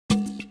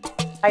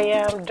I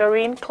am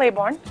Doreen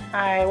Clayborne.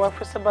 I work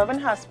for Suburban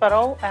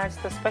Hospital as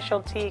the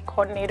specialty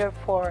coordinator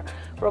for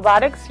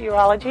robotics,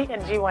 urology,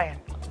 and GYN.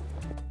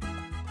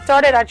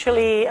 Started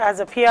actually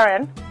as a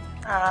PRN,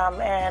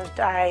 and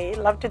I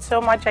loved it so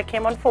much I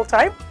came on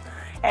full-time,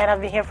 and I've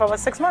been here for over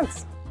 6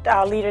 months.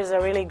 Our leaders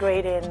are really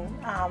great in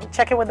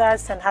checking with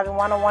us and having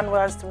one-on-one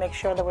with us to make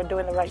sure that we're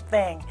doing the right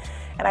thing.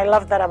 And I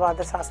love that about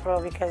this hospital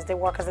because they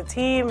work as a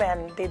team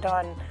and they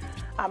don't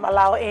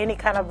allow any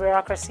kind of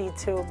bureaucracy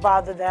to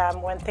bother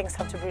them. When things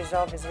have to be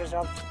resolved, it's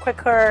resolved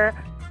quicker.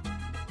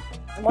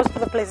 Most of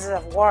the places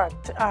I've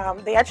worked,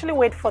 they actually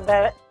wait for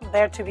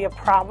there to be a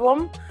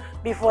problem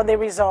before they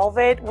resolve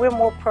it. We're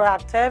more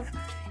proactive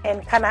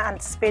and kind of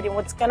anticipating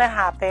what's going to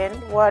happen,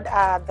 what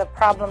are the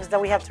problems that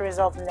we have to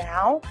resolve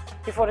now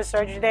before the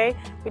surgery day,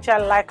 which I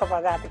like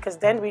about that because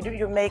then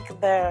you make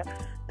the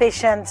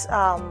patient's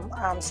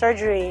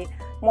surgery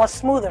more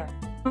smoother.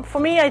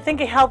 For me, I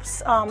think it helps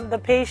the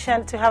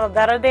patient to have a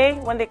better day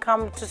when they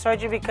come to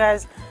surgery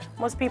because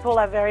most people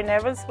are very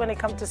nervous when they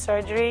come to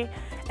surgery,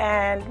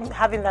 and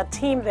having that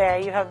team there,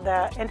 you have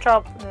the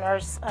intra-op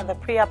nurse and the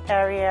pre-op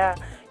area,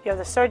 you have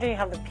the surgeon, you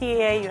have the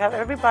PA, you have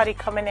everybody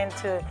coming in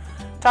to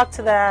talk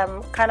to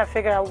them, kind of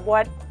figure out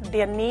what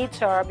their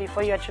needs are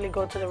before you actually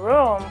go to the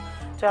room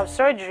to have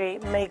surgery,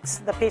 makes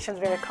the patients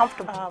very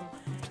comfortable.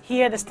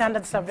 Here the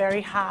standards are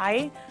very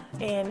high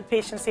in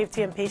patient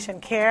safety and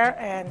patient care,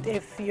 and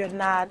if you're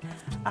not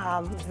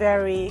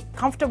very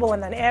comfortable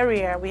in an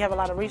area, we have a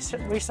lot of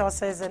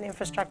resources and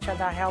infrastructure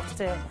that helps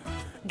to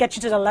get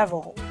you to the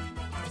level.